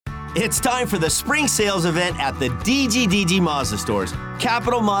It's time for the spring sales event at the DGDG Mazda stores.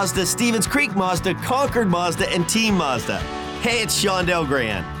 Capital Mazda, Stevens Creek Mazda, Concord Mazda, and Team Mazda. Hey, it's Shondell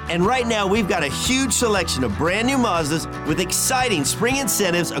Grand. And right now, we've got a huge selection of brand new Mazdas with exciting spring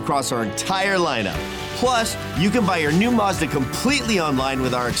incentives across our entire lineup. Plus, you can buy your new Mazda completely online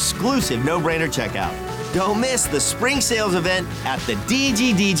with our exclusive no-brainer checkout. Don't miss the spring sales event at the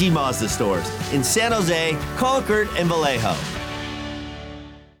DGDG Mazda stores in San Jose, Concord, and Vallejo.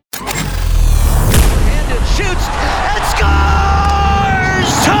 And it shoots and scores!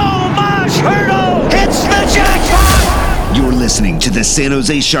 Tomas Hertl hits the jackpot! You're listening to the San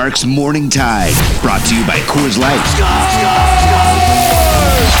Jose Sharks Morning Tide, brought to you by Coors Light. Scores!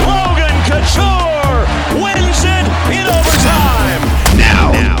 Logan Couture wins it in overtime!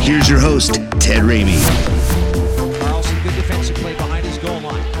 Now, here's your host, Ted Ramey. Carlson, good defensive play behind his goal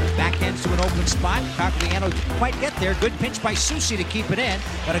line. Backhands to an open spot. Cogliano didn't quite get there. Good pinch by Soucy to keep it in,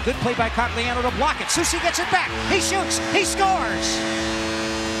 but a good play by Cogliano to block it. Soucy gets it back. He shoots. He scores.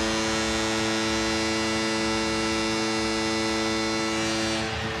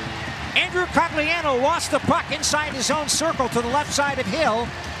 Andrew Cogliano lost the puck inside his own circle to the left side of Hill,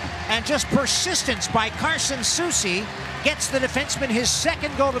 and just persistence by Carson Soucy gets the defenseman his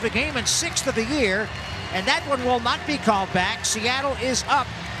second goal of the game and sixth of the year, and that one will not be called back. Seattle is up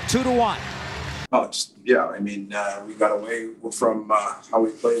 2-1. We got away from how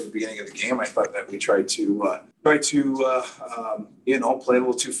we played at the beginning of the game. I thought that we tried to play a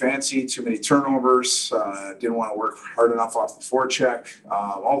little too fancy, too many turnovers, didn't want to work hard enough off the forecheck.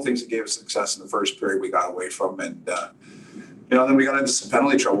 All the things that gave us success in the first period we got away from, and then we got into some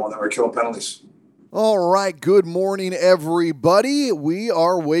penalty trouble, and then we were killing penalties. All right, good morning, everybody. We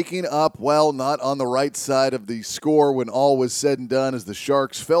are waking up, well, not on the right side of the score when all was said and done, as the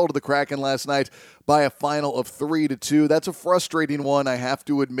Sharks fell to the Kraken last night by a final of 3-2. That's a frustrating one, I have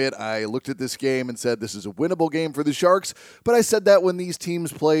to admit. I looked at this game and said this is a winnable game for the Sharks, but I said that when these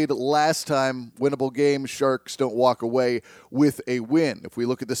teams played last time, winnable game, Sharks don't walk away with a win. If we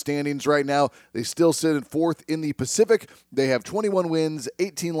look at the standings right now, they still sit in fourth in the Pacific. They have 21 wins,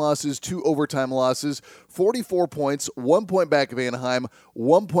 18 losses, 2 overtime losses, 44 points, 1 point back of Anaheim,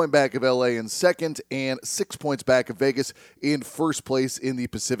 1 point back of LA in second, and 6 points back of Vegas in first place in the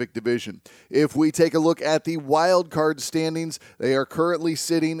Pacific Division. If we take a look at the wild card standings, they are currently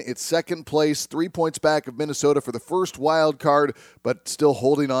sitting at second place, 3 points back of Minnesota for the first wild card, but still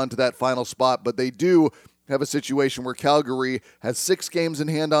holding on to that final spot. But they do have a situation where Calgary has 6 games in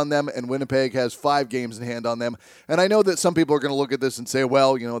hand on them and Winnipeg has 5 games in hand on them. And I know that some people are going to look at this and say,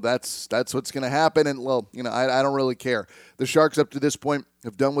 well, that's what's going to happen. And, I don't really care. The Sharks up to this point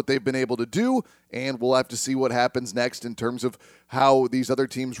have done what they've been able to do, and we'll have to see what happens next in terms of how these other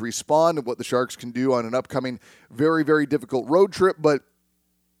teams respond and what the Sharks can do on an upcoming very, very difficult road trip. But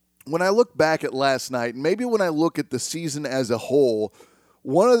when I look back at last night, and maybe when I look at the season as a whole,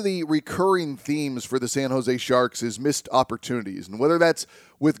 one of the recurring themes for the San Jose Sharks is missed opportunities. And whether that's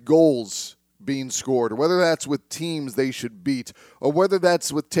with goals being scored, or whether that's with teams they should beat, or whether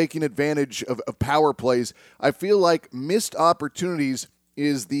that's with taking advantage of power plays, I feel like missed opportunities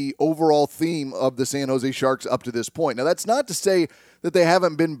is the overall theme of the San Jose Sharks up to this point. Now, that's not to say that they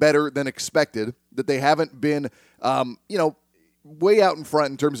haven't been better than expected, that they haven't been, way out in front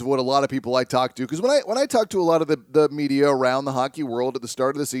in terms of what a lot of people I talk to. Because when I talk to a lot of the media around the hockey world at the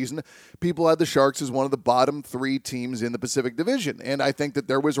start of the season, people had the Sharks as one of the bottom 3 teams in the Pacific Division. And I think that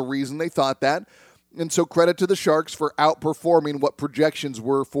there was a reason they thought that. And so credit to the Sharks for outperforming what projections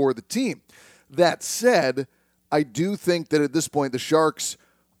were for the team. That said, I do think that at this point, the Sharks,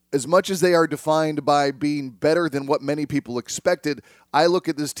 as much as they are defined by being better than what many people expected, I look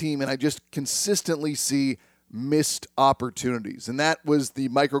at this team and I just consistently see missed opportunities. And that was the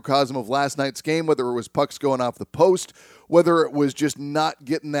microcosm of last night's game, whether it was pucks going off the post, whether it was just not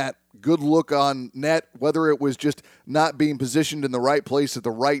getting that good look on net, whether it was just not being positioned in the right place at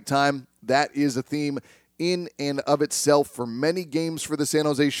the right time. That is a theme in and of itself for many games for the San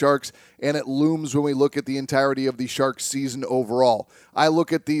Jose Sharks, and it looms when we look at the entirety of the Sharks season overall. I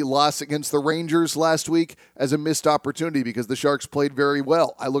look at the loss against the Rangers last week as a missed opportunity because the Sharks played very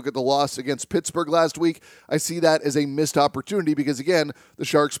well. I look at the loss against Pittsburgh last week. I see that as a missed opportunity because, again, the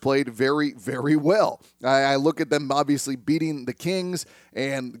Sharks played very, very well. I look at them obviously beating the Kings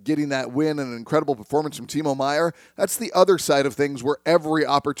and getting that win and an incredible performance from Timo Meier. That's the other side of things where every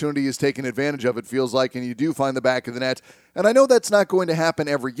opportunity is taken advantage of, it feels like, and you do find the back of the net. And I know that's not going to happen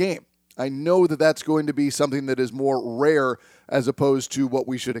every game. I know that that's going to be something that is more rare as opposed to what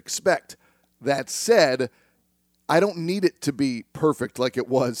we should expect. That said, I don't need it to be perfect like it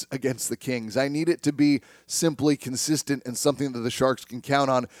was against the Kings. I need it to be simply consistent and something that the Sharks can count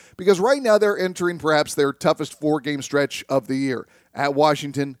on, because right now they're entering perhaps their toughest 4-game stretch of the year. At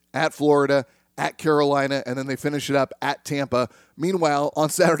Washington, at Florida, at Carolina, and then they finish it up at Tampa. Meanwhile, on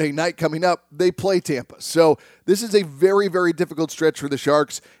Saturday night coming up, they play Tampa. So this is a very, very difficult stretch for the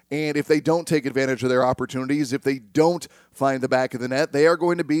Sharks, and if they don't take advantage of their opportunities, if they don't find the back of the net, they are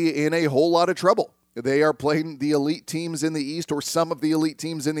going to be in a whole lot of trouble. They are playing the elite teams in the East, or some of the elite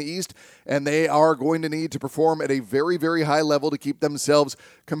teams in the East, and they are going to need to perform at a very, very high level to keep themselves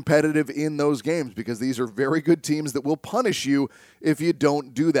competitive in those games, because these are very good teams that will punish you if you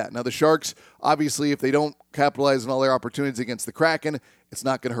don't do that. Now, the Sharks, obviously, if they don't capitalize on all their opportunities against the Kraken, it's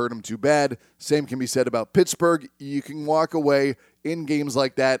not going to hurt them too bad. Same can be said about Pittsburgh. You can walk away in games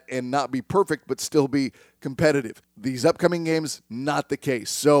like that and not be perfect, but still be competitive. These upcoming games, not the case.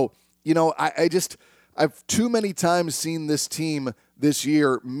 So, I've too many times seen this team this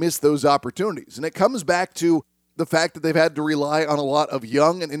year miss those opportunities. And it comes back to the fact that they've had to rely on a lot of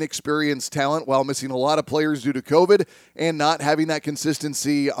young and inexperienced talent while missing a lot of players due to COVID and not having that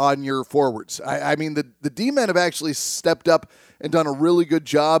consistency on your forwards. I mean, the D-men have actually stepped up and done a really good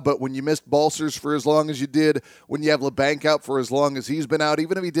job, but when you missed Balcers for as long as you did, when you have LeBanc out for as long as he's been out,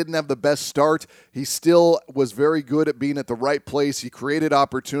 even if he didn't have the best start, he still was very good at being at the right place. He created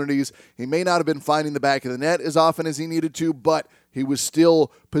opportunities. He may not have been finding the back of the net as often as he needed to, but he was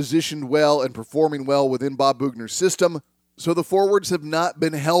still positioned well and performing well within Bob Boughner's system. So the forwards have not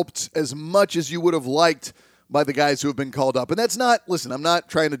been helped as much as you would have liked by the guys who have been called up. And that's not, listen, I'm not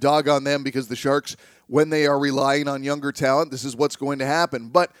trying to dog on them, because the Sharks, when they are relying on younger talent, this is what's going to happen.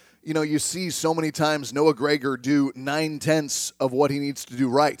 But, you see so many times Noah Gregor do 9/10 of what he needs to do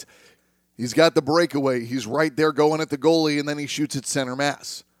right. He's got the breakaway. He's right there going at the goalie, and then he shoots at center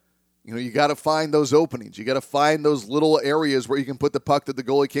mass. You got to find those openings. You got to find those little areas where you can put the puck that the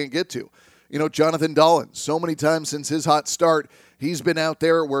goalie can't get to. Jonathan Dahlen, so many times since his hot start, he's been out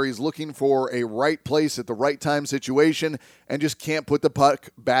there where he's looking for a right place at the right time situation and just can't put the puck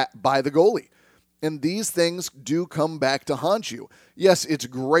back by the goalie. And these things do come back to haunt you. Yes, it's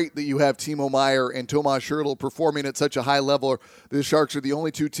great that you have Timo Meier and Tomas Hertl performing at such a high level. The Sharks are the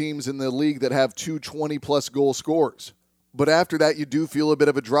only two teams in the league that have 2 20-plus goal scorers. But after that, you do feel a bit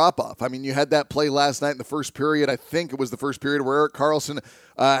of a drop-off. I mean, you had that play last night in the first period. I think it was the first period where Erik Karlsson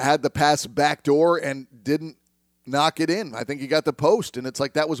had the pass backdoor and didn't knock it in. I think he got the post, and it's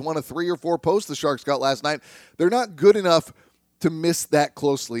like that was one of 3 or 4 posts the Sharks got last night. They're not good enough to miss that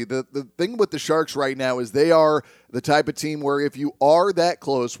closely. The thing with the Sharks right now is they are the type of team where if you are that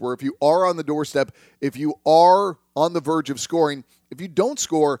close, where if you are on the doorstep, if you are on the verge of scoring, if you don't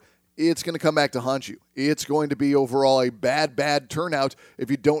score, it's going to come back to haunt you. It's going to be overall a bad turnout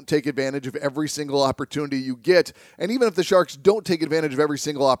if you don't take advantage of every single opportunity you get. And even if the Sharks don't take advantage of every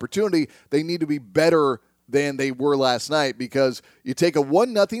single opportunity, they need to be better than they were last night, because you take a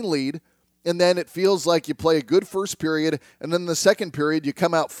 1-0 lead, and then it feels like you play a good first period, and then in the second period you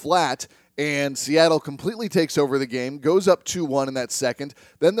come out flat, and Seattle completely takes over the game, goes up 2-1 in that second.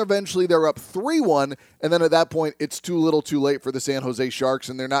 Then eventually they're up 3-1, and then at that point it's too little too late for the San Jose Sharks,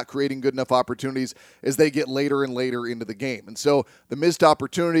 and they're not creating good enough opportunities as they get later and later into the game. And so the missed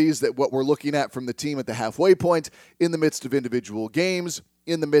opportunities, that what we're looking at from the team at the halfway point, in the midst of individual games,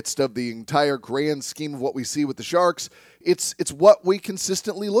 in the midst of the entire grand scheme of what we see with the Sharks, it's what we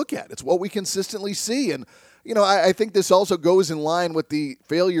consistently look at. It's what we consistently see. And I think this also goes in line with the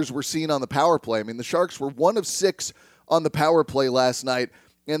failures we're seeing on the power play. I mean, the Sharks were 1 of 6 on the power play last night,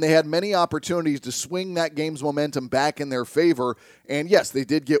 and they had many opportunities to swing that game's momentum back in their favor. And yes, they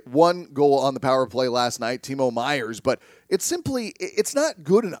did get 1 goal on the power play last night, Timo Meier's, but it's not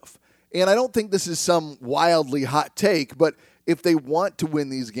good enough. And I don't think this is some wildly hot take, but if they want to win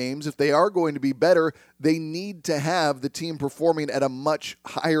these games, if they are going to be better, they need to have the team performing at a much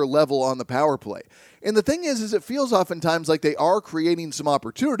higher level on the power play. And the thing is it feels oftentimes like they are creating some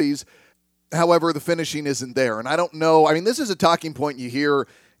opportunities. However, the finishing isn't there. And I don't know. I mean, this is a talking point you hear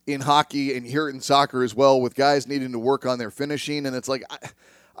in hockey and you hear it in soccer as well, with guys needing to work on their finishing. And it's like,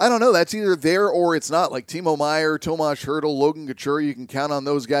 I don't know. That's either there or it's not. Like Timo Meier, Tomas Hertl, Logan Couture, you can count on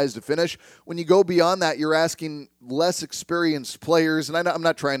those guys to finish. When you go beyond that, you're asking less experienced players. And I'm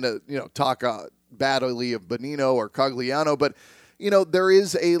not trying to talk badly of Bonino or Cogliano, but there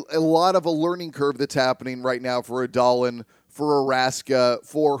is a lot of a learning curve that's happening right now for a Dahlen, for Araska,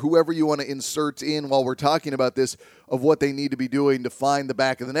 for whoever you want to insert in while we're talking about this, of what they need to be doing to find the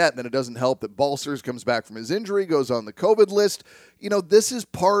back of the net. And then it doesn't help that Balcers comes back from his injury, goes on the COVID list. This is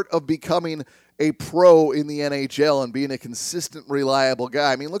part of becoming a pro in the NHL and being a consistent, reliable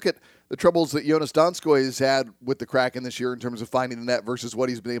guy. I mean, look at the troubles that Jonas Donskoy has had with the Kraken this year in terms of finding the net versus what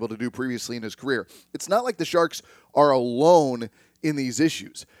he's been able to do previously in his career. It's not like the Sharks are alone in these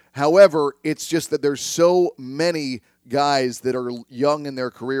issues. However, it's just that there's so many guys that are young in their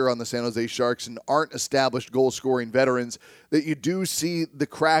career on the San Jose Sharks and aren't established goal-scoring veterans that you do see the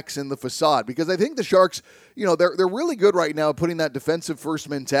cracks in the facade. Because I think the Sharks, they're really good right now at putting that defensive-first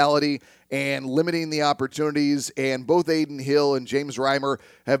mentality and limiting the opportunities. And both Adin Hill and James Reimer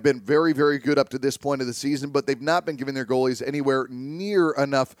have been very, very good up to this point of the season, but they've not been giving their goalies anywhere near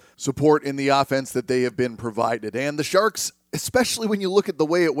enough support in the offense that they have been provided. And the Sharks, especially when you look at the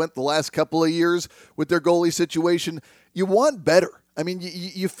way it went the last couple of years with their goalie situation, you want better. I mean,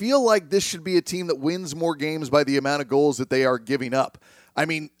 you feel like this should be a team that wins more games by the amount of goals that they are giving up. I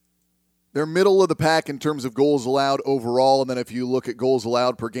mean, they're middle of the pack in terms of goals allowed overall, and then if you look at goals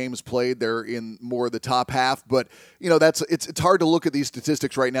allowed per games played, they're in more of the top half. But it's hard to look at these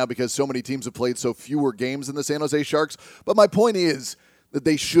statistics right now because so many teams have played so fewer games than the San Jose Sharks. But my point is that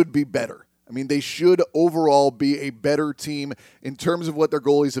they should be better. I mean, they should overall be a better team in terms of what their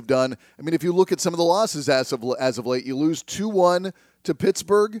goalies have done. I mean, if you look at some of the losses as of late, you lose 2-1 to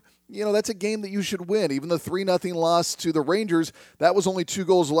Pittsburgh. That's a game that you should win. Even the 3-0 loss to the Rangers, that was only 2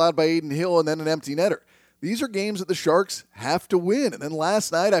 goals allowed by Adin Hill and then an empty netter. These are games that the Sharks have to win. And then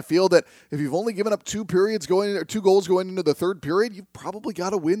last night, I feel that if you've only given up 2 goals going into the third period, you've probably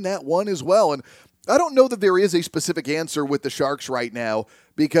got to win that one as well. And I don't know that there is a specific answer with the Sharks right now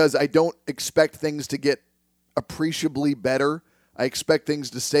because I don't expect things to get appreciably better. I expect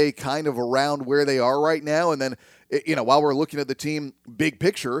things to stay kind of around where they are right now. And then, while we're looking at the team big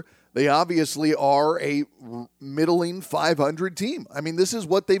picture, they obviously are a middling 500 team. I mean, this is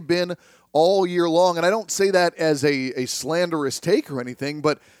what they've been all year long. And I don't say that as a slanderous take or anything,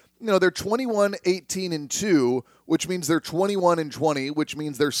 but they're 21-18-2, which means they're 21-20, which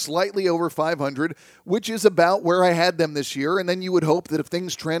means they're slightly over 500, which is about where I had them this year. And then you would hope that if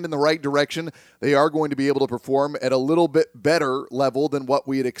things trend in the right direction, they are going to be able to perform at a little bit better level than what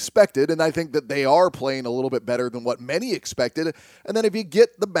we had expected. And I think that they are playing a little bit better than what many expected. And then if you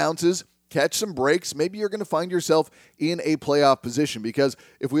get the bounces, catch some breaks, maybe you're going to find yourself in a playoff position. Because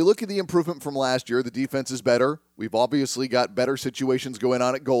if we look at the improvement from last year, the defense is better. We've obviously got better situations going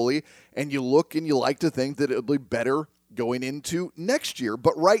on at goalie. And you look and you like to think that it'll be better going into next year.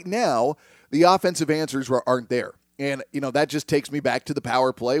 But right now, the offensive answers aren't there. And, that just takes me back to the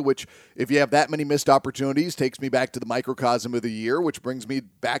power play, which, if you have that many missed opportunities, takes me back to the microcosm of the year, which brings me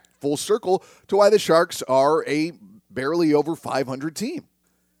back full circle to why the Sharks are a barely over 500 team.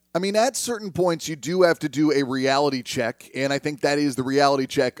 I mean, at certain points, you do have to do a reality check, and I think that is the reality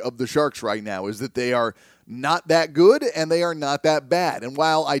check of the Sharks right now, is that they are not that good and they are not that bad. And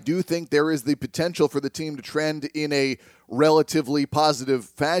while I do think there is the potential for the team to trend in a relatively positive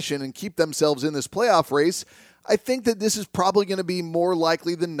fashion and keep themselves in this playoff race, I think that this is probably going to be more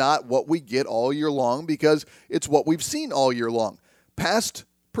likely than not what we get all year long because it's what we've seen all year long. Past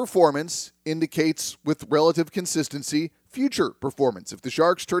performance indicates with relative consistency future performance. If the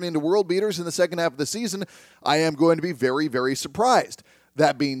Sharks turn into world beaters in the second half of the season, I am going to be very, very surprised.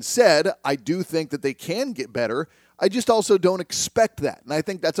 That being said, I do think that they can get better. I just also don't expect that. And I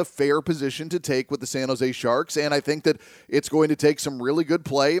think that's a fair position to take with the San Jose Sharks. And I think that it's going to take some really good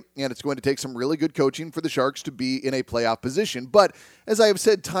play and it's going to take some really good coaching for the Sharks to be in a playoff position. But as I have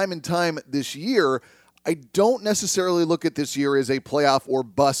said time and time this year, I don't necessarily look at this year as a playoff or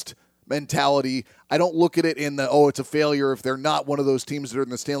bust mentality. I don't look at it in it's a failure if they're not one of those teams that are in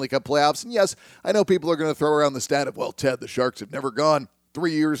the Stanley Cup playoffs. And yes, I know people are going to throw around the stat of, Ted, the Sharks have never gone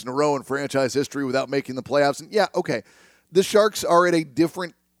 3 years in a row in franchise history without making the playoffs. And yeah, okay, the Sharks are at a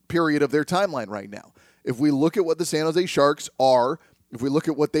different period of their timeline right now. If we look at what the San Jose Sharks are, if we look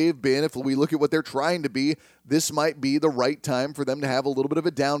at what they've been, if we look at what they're trying to be, this might be the right time for them to have a little bit of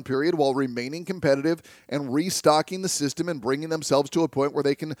a down period while remaining competitive and restocking the system and bringing themselves to a point where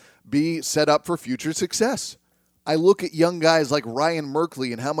they can be set up for future success. I look at young guys like Ryan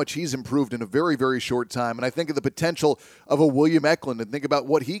Merkley and how much he's improved in a very, very short time. And I think of the potential of a William Eklund and think about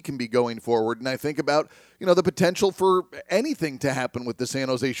what he can be going forward. And I think about, the potential for anything to happen with the San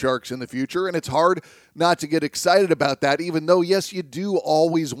Jose Sharks in the future. And it's hard not to get excited about that, even though, yes, you do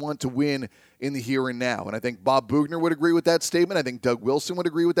always want to win in the here and now. And I think Bob Boughner would agree with that statement. I think Doug Wilson would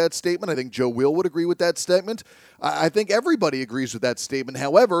agree with that statement. I think Joe Will would agree with that statement. I think everybody agrees with that statement.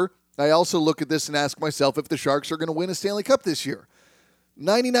 However, I also look at this and ask myself if the Sharks are going to win a Stanley Cup this year.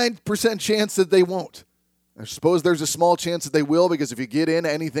 99% chance that they won't. I suppose there's a small chance that they will, because if you get in,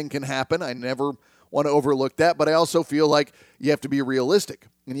 anything can happen. I never want to overlook that, but I also feel like you have to be realistic,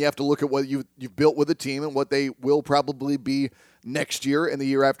 and you have to look at what you've built with the team and what they will probably be next year and the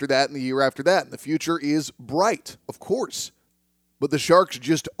year after that and the year after that. And the future is bright, of course. But the Sharks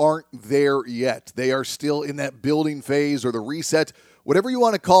just aren't there yet. They are still in that building phase or the reset. Whatever you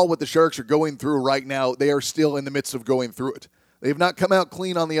want to call what the Sharks are going through right now, they are still in the midst of going through it. They've not come out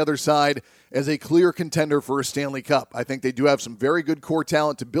clean on the other side as a clear contender for a Stanley Cup. I think they do have some very good core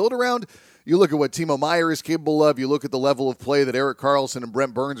talent to build around. You look at what Timo Meier is capable of. You look at the level of play that Erik Karlsson and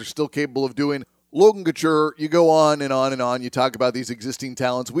Brent Burns are still capable of doing. Logan Couture, you go on and on and on. You talk about these existing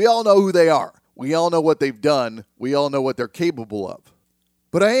talents. We all know who they are. We all know what they've done. We all know what they're capable of.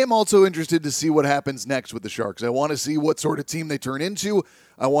 But I am also interested to see what happens next with the Sharks. I want to see what sort of team they turn into.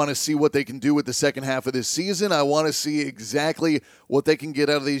 I want to see what they can do with the second half of this season. I want to see exactly what they can get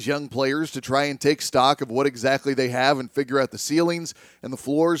out of these young players to try and take stock of what exactly they have and figure out the ceilings and the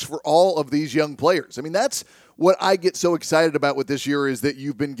floors for all of these young players. I mean, that's what I get so excited about with this year, is that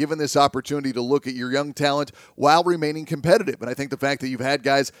you've been given this opportunity to look at your young talent while remaining competitive. And I think the fact that you've had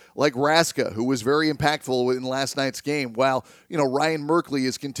guys like Raska, who was very impactful in last night's game, while, Ryan Merkley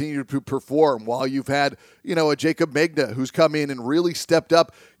has continued to perform, while you've had, a Jacob Magna who's come in and really stepped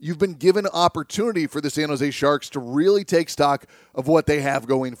up. You've been given an opportunity for the San Jose Sharks to really take stock of what they have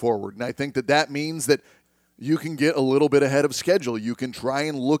going forward. And I think that means that you can get a little bit ahead of schedule. You can try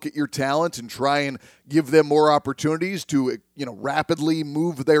and look at your talent and try and give them more opportunities to, rapidly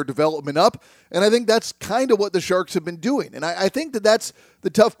move their development up. And I think that's kind of what the Sharks have been doing. And I think that's the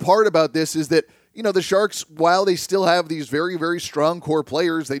tough part about this, is that, the Sharks, while they still have these very, very strong core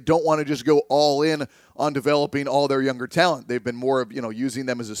players, they don't want to just go all in on developing all their younger talent. They've been more of, using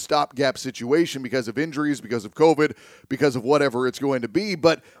them as a stopgap situation because of injuries, because of COVID, because of whatever it's going to be.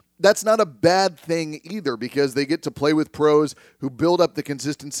 But that's not a bad thing either, because they get to play with pros who build up the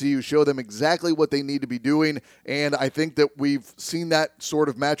consistency, who show them exactly what they need to be doing. And I think that we've seen that sort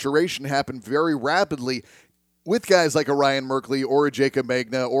of maturation happen very rapidly with guys like a Ryan Merkley or a Jacob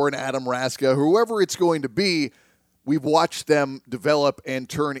Magna or an Adam Raska, whoever it's going to be. We've watched them develop and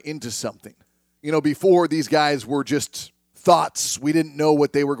turn into something. Before, these guys were just thoughts. We didn't know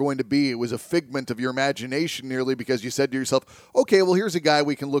what they were going to be. It was a figment of your imagination nearly, because you said to yourself, okay, well, here's a guy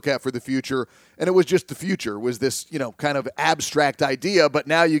we can look at for the future. And it was just the future. It was this, kind of abstract idea. But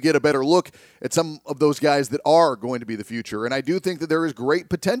now you get a better look at some of those guys that are going to be the future. And I do think that there is great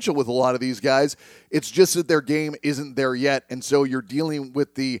potential with a lot of these guys. It's just that their game isn't there yet. And so you're dealing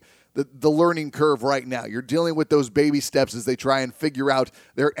with the learning curve right now. You're dealing with those baby steps as they try and figure out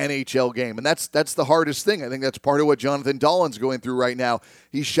their NHL game. And that's the hardest thing. I think that's part of what Jonathan Dahlen's going through right now.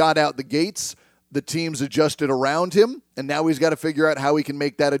 He shot out the gates. The team's adjusted around him, and now he's got to figure out how he can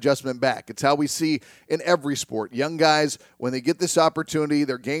make that adjustment back. It's how we see in every sport. Young guys, when they get this opportunity,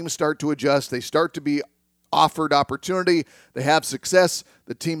 their games start to adjust. They start to be offered opportunity. They have success.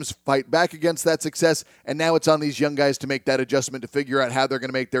 The teams fight back against that success. And now it's on these young guys to make that adjustment, to figure out how they're going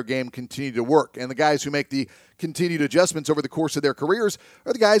to make their game continue to work. And the guys who make the continued adjustments over the course of their careers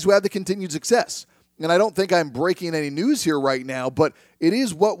are the guys who have the continued success. And I don't think I'm breaking any news here right now, but it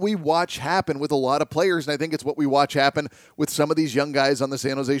is what we watch happen with a lot of players, and I think it's what we watch happen with some of these young guys on the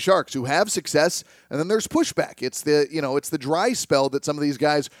San Jose Sharks who have success, and then there's pushback. It's the dry spell that some of these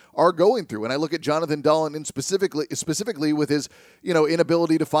guys are going through. And I look at Jonathan Dahlen specifically with his,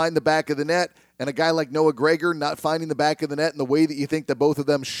 inability to find the back of the net, and a guy like Noah Gregor not finding the back of the net in the way that you think that both of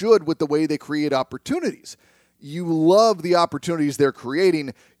them should, with the way they create opportunities. You love the opportunities they're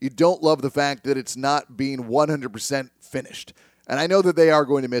creating. You don't love the fact that it's not being 100% finished. And I know that they are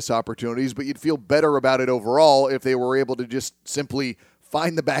going to miss opportunities, but you'd feel better about it overall if they were able to just simply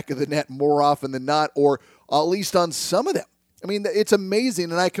find the back of the net more often than not, or at least on some of them. I mean, it's amazing,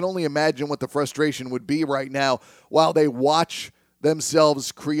 and I can only imagine what the frustration would be right now while they watch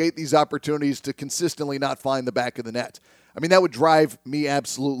themselves create these opportunities to consistently not find the back of the net. I mean, that would drive me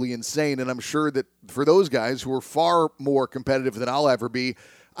absolutely insane, and I'm sure that for those guys who are far more competitive than I'll ever be,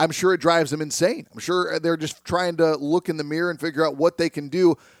 I'm sure it drives them insane. I'm sure they're just trying to look in the mirror and figure out what they can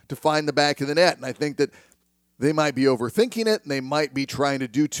do to find the back of the net, and I think that they might be overthinking it, and they might be trying to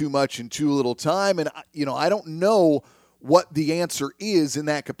do too much in too little time, and I don't know what the answer is in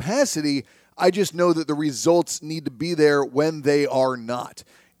that capacity. I just know that the results need to be there when they are not.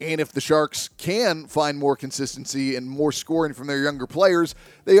 And if the Sharks can find more consistency and more scoring from their younger players,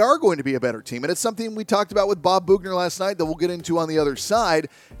 they are going to be a better team. And it's something we talked about with Bob Boughner last night that we'll get into on the other side,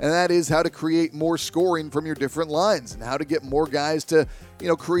 and that is how to create more scoring from your different lines and how to get more guys to,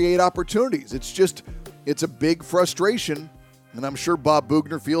 create opportunities. It's a big frustration, and I'm sure Bob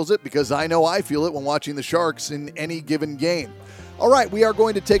Boughner feels it because I know I feel it when watching the Sharks in any given game. All right, we are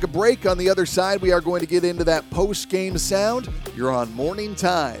going to take a break. On the other side, we are going to get into that post-game sound. You're on Morning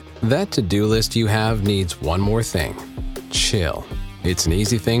Tide. That to-do list you have needs one more thing. Chill. It's an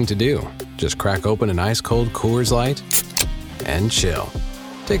easy thing to do. Just crack open an ice-cold Coors Light and chill.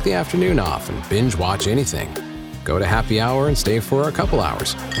 Take the afternoon off and binge watch anything. Go to happy hour and stay for a couple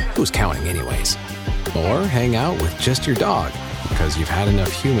hours. Who's counting anyways? Or hang out with just your dog because you've had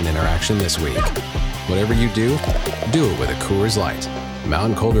enough human interaction this week. Whatever you do it with a Coors Light.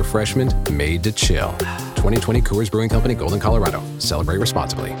 Mountain Cold Refreshment made to chill. 2020 Coors Brewing Company, Golden, Colorado. Celebrate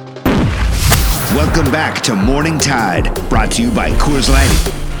responsibly. Welcome back to Morning Tide, brought to you by Coors Light.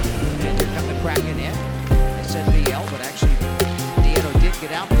 And here come the Kraken in. It said BL, but actually Dietto did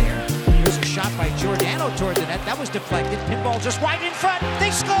get out there. Here's a shot by Giordano toward the net. That was deflected. Pinball just right in front.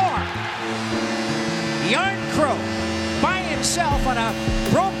 They score! Järnkrok by himself on a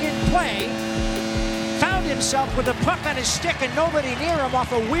broken play. Found himself with the puck on his stick and nobody near him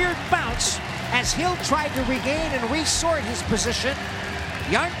off a weird bounce as Hill tried to regain and resort his position.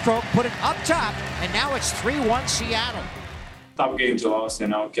 Järnkrok put it up top, and now it's 3-1 Seattle. Tough game to us,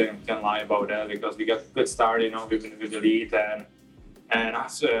 can't lie about that because we got a good start, with the lead, and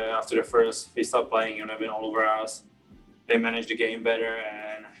after the first, we stopped playing, been all over us. They managed the game better,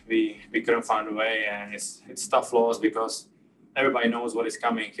 and we couldn't find a way, and it's tough loss because everybody knows what is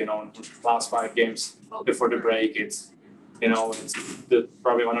coming, last 5 games before the break, it's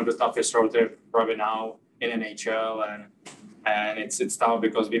probably one of the toughest road trips probably now in NHL, and it's tough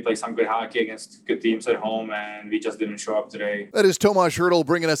because we play some good hockey against good teams at home, and we just didn't show up today. That is Tomas Hertl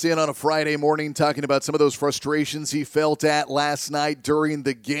bringing us in on a Friday morning, talking about some of those frustrations he felt at last night during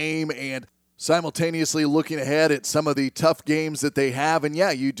the game, and simultaneously looking ahead at some of the tough games that they have. And yeah,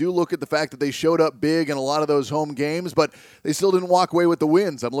 you do look at the fact that they showed up big in a lot of those home games, but they still didn't walk away with the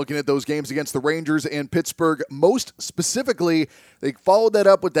wins. I'm looking at those games against the Rangers and Pittsburgh. Most specifically, they followed that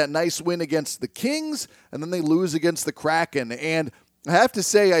up with that nice win against the Kings, and then they lose against the Kraken. And I have to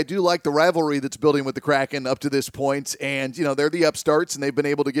say, I do like the rivalry that's building with the Kraken up to this point. And, they're the upstarts, and they've been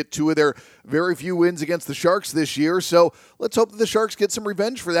able to get 2 of their very few wins against the Sharks this year. So let's hope that the Sharks get some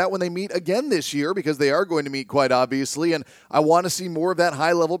revenge for that when they meet again this year, because they are going to meet quite obviously. And I want to see more of that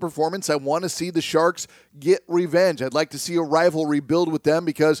high-level performance. I want to see the Sharks get revenge. I'd like to see a rivalry build with them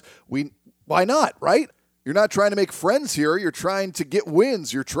because why not, right? You're not trying to make friends here. You're trying to get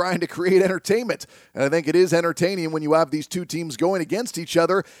wins. You're trying to create entertainment. And I think it is entertaining when you have these 2 teams going against each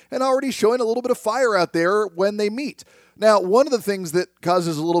other and already showing a little bit of fire out there when they meet. Now, one of the things that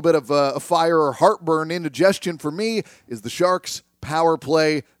causes a little bit of a fire or heartburn, indigestion for me, is the Sharks' power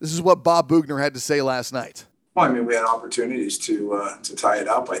play. This is what Bob Boughner had to say last night. Well, we had opportunities to tie it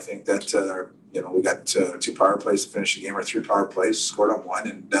up. I think that, we got 2 power plays to finish the game, or 3 power plays, scored on 1,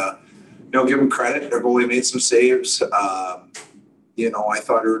 and give them credit. Their goalie made some saves. I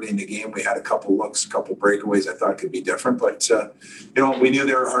thought early in the game we had a couple looks, a couple breakaways I thought could be different. But, we knew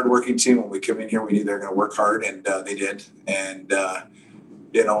they were a hardworking team. When we came in here, we knew they were going to work hard, and they did. And,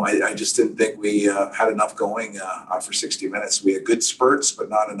 I just didn't think we had enough going for 60 minutes. We had good spurts, but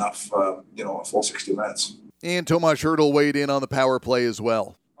not enough, a full 60 minutes. And Tomas Hertl weighed in on the power play as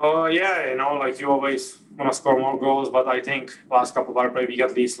well. You always want to score more goals, but I think last couple of power play we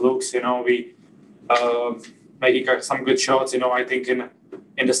got these looks. We making some good shots. I think in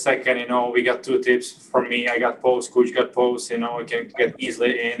the second, we got 2 tips from me. I got post, Kuch got post. We can get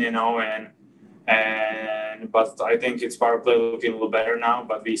easily in. But I think it's power play looking a little better now.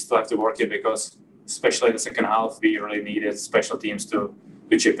 But we still have to work it because, especially in the second half, we really needed special teams to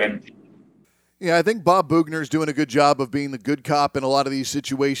chip in. Yeah, I think Bob Boughner's doing a good job of being the good cop in a lot of these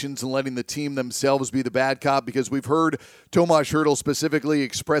situations and letting the team themselves be the bad cop, because we've heard Tomas Hertl specifically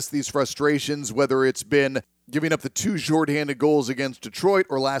express these frustrations, whether it's been giving up the 2 shorthanded goals against Detroit,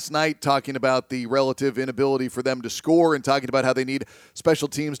 or last night talking about the relative inability for them to score and talking about how they need special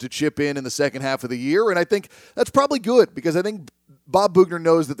teams to chip in the second half of the year. And I think that's probably good, because I think Bob Boughner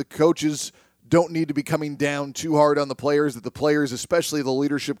knows that the coaches don't need to be coming down too hard on the players, that the players, especially the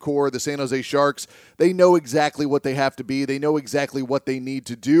leadership core, the San Jose Sharks, they know exactly what they have to be. They know exactly what they need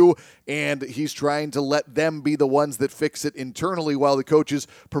to do, and he's trying to let them be the ones that fix it internally while the coaches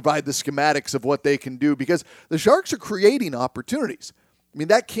provide the schematics of what they can do, because the Sharks are creating opportunities.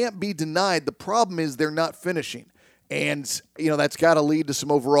 That can't be denied. The problem is they're not finishing. And, that's got to lead to some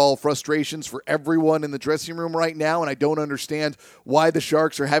overall frustrations for everyone in the dressing room right now. And I don't understand why the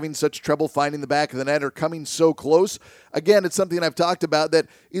Sharks are having such trouble finding the back of the net or coming so close. Again, it's something I've talked about, that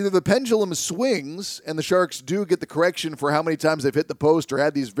either the pendulum swings and the Sharks do get the correction for how many times they've hit the post or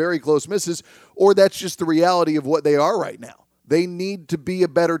had these very close misses, or that's just the reality of what they are right now. They need to be a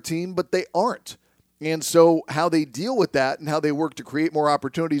better team, but they aren't. And so how they deal with that and how they work to create more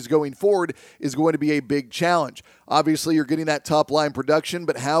opportunities going forward is going to be a big challenge. Obviously, you're getting that top-line production,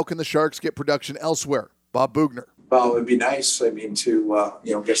 but how can the Sharks get production elsewhere? Bob Boughner. Well, it'd be nice, to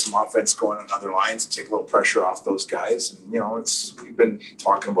get some offense going on other lines and take a little pressure off those guys. And, we've been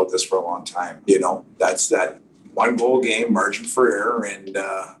talking about this for a long time. That's that one goal game, margin for error, and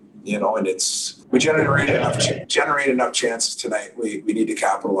we generate enough chances tonight. We need to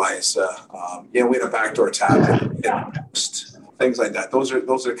capitalize. We had a backdoor tap and things like that. Those are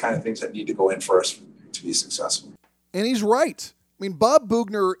the kind of things that need to go in for us to be successful. And he's right. Bob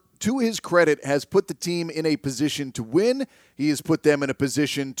Boughner, to his credit, has put the team in a position to win. He has put them in a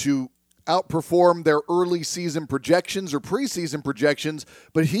position to outperform their early season projections or preseason projections,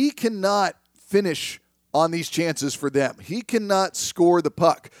 but he cannot finish on these chances for them. He cannot score the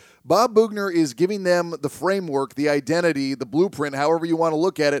puck. Bob Boughner is giving them the framework, the identity, the blueprint, however you want to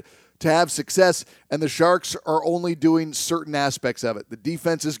look at it, to have success, and the Sharks are only doing certain aspects of it. The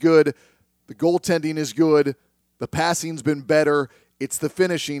defense is good. The goaltending is good. The passing's been better. It's the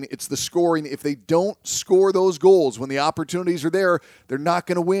finishing. It's the scoring. If they don't score those goals when the opportunities are there, they're not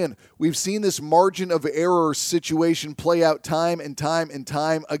going to win. We've seen this margin of error situation play out time and time and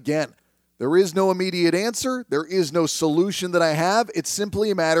time again. There is no immediate answer. There is no solution that I have. It's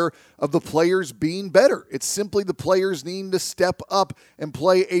simply a matter of the players being better. It's simply the players needing to step up and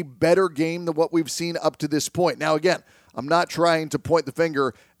play a better game than what we've seen up to this point. Now, again, I'm not trying to point the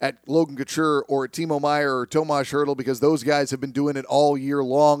finger at Logan Couture or at Timo Meier or Tomas Hertl, because those guys have been doing it all year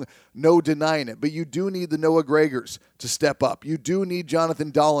long. No denying it. But you do need the Noah Gregors to step up. You do need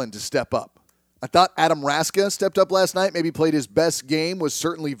Jonathan Dahlen to step up. I thought Adam Raska stepped up last night, maybe played his best game, was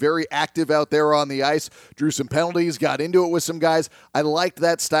certainly very active out there on the ice, drew some penalties, got into it with some guys. I liked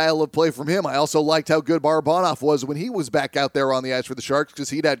that style of play from him. I also liked how good Barabanov was when he was back out there on the ice for the Sharks,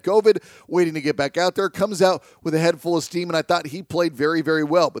 because he'd had COVID, waiting to get back out there, comes out with a head full of steam, and I thought he played very, very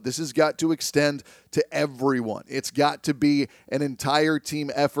well. But this has got to extend to everyone. It's got to be an entire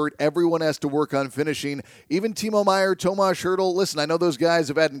team effort. Everyone has to work on finishing. Even Timo Meier, Tomas Hertl, listen, I know those guys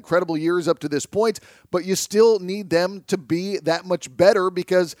have had incredible years up to this point, but you still need them to be that much better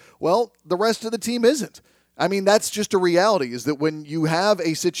because, well, the rest of the team isn't. That's just a reality, is that when you have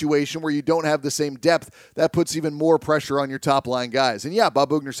a situation where you don't have the same depth, that puts even more pressure on your top-line guys. And yeah,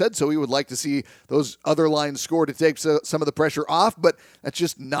 Bob Boughner said so. He would like to see those other lines score to take some of the pressure off, but that's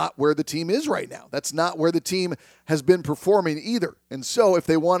just not where the team is right now. That's not where the team has been performing either. And so if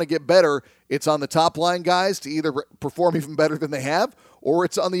they want to get better, it's on the top-line guys to either perform even better than they have, or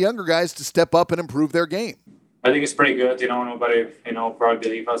it's on the younger guys to step up and improve their game. I think it's pretty good. Nobody, probably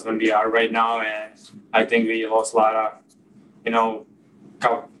believe us when we are right now. And I think we lost a lot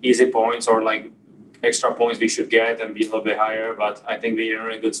of, easy points or like extra points we should get and be a little bit higher. But I think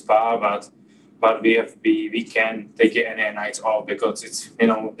we're in a good spot. But we can take it any nights off because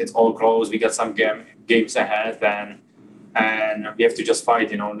it's all close. We got some games ahead and we have to just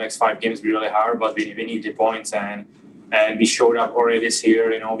fight. Next 5 games be really hard, but we need the points and we showed up already this year.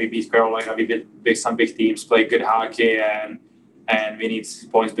 We beat Carolina, we beat some big teams, played good hockey, and we need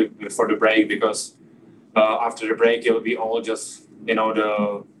points before the break because after the break it'll be all just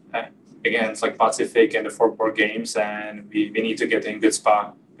against like Pacific and the 4-4 games, and we need to get in good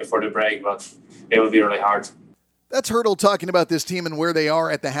spot before the break, but it will be really hard. That's Hertl talking about this team and where they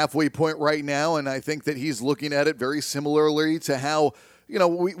are at the halfway point right now, and I think that he's looking at it very similarly to how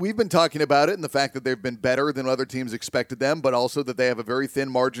we've been talking about it and the fact that they've been better than other teams expected them, but also that they have a very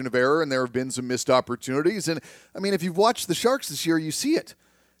thin margin of error and there have been some missed opportunities. And, if you've watched the Sharks this year, you see it.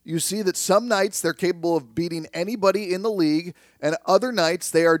 You see that some nights they're capable of beating anybody in the league, and other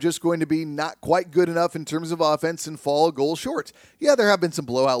nights they are just going to be not quite good enough in terms of offense and fall a goal short. Yeah, there have been some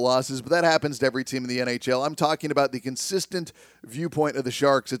blowout losses, but that happens to every team in the NHL. I'm talking about the consistent viewpoint of the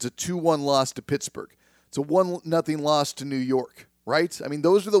Sharks. It's a 2-1 loss to Pittsburgh. It's a 1-0 loss to New York. Right?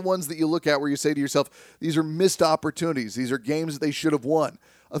 Those are the ones that you look at where you say to yourself, these are missed opportunities. These are games that they should have won.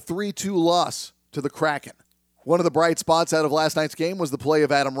 A 3-2 loss to the Kraken. One of the bright spots out of last night's game was the play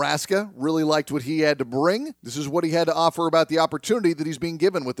of Adam Raska. Really liked what he had to bring. This is what he had to offer about the opportunity that he's being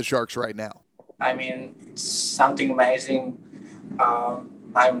given with the Sharks right now. It's something amazing.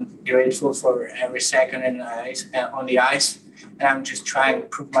 I'm grateful for every second on the ice, and I'm just trying to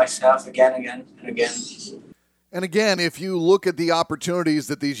prove myself again and again. And again, if you look at the opportunities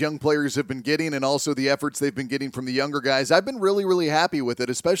that these young players have been getting and also the efforts they've been getting from the younger guys, I've been really, really happy with it,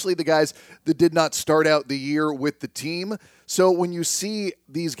 especially the guys that did not start out the year with the team. So when you see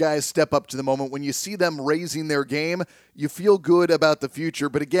these guys step up to the moment, when you see them raising their game, you feel good about the future.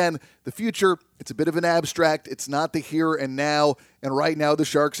 But again, the future, it's a bit of an abstract. It's not the here and now. And right now, the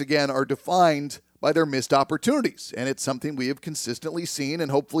Sharks, again, are defined by their missed opportunities. And it's something we have consistently seen and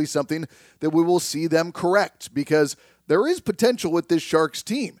hopefully something that we will see them correct because there is potential with this Sharks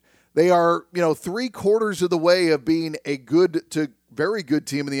team. They are, 3/4 of the way of being a good to very good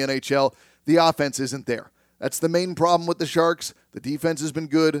team in the NHL. The offense isn't there. That's the main problem with the Sharks. The defense has been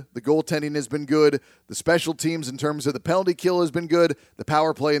good. The goaltending has been good. The special teams in terms of the penalty kill has been good. The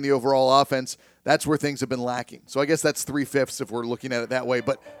power play and the overall offense, that's where things have been lacking. So I guess that's 3/5 if we're looking at it that way.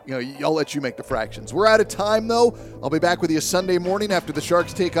 But, I'll let you make the fractions. We're out of time, though. I'll be back with you Sunday morning after the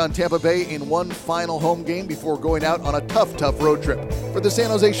Sharks take on Tampa Bay in one final home game before going out on a tough road trip. For the San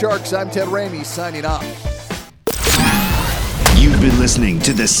Jose Sharks, I'm Ted Ramey signing off. You've been listening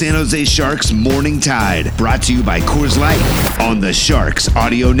to the San Jose Sharks Morning Tide, brought to you by Coors Light on the Sharks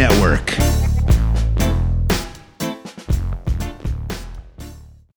Audio Network.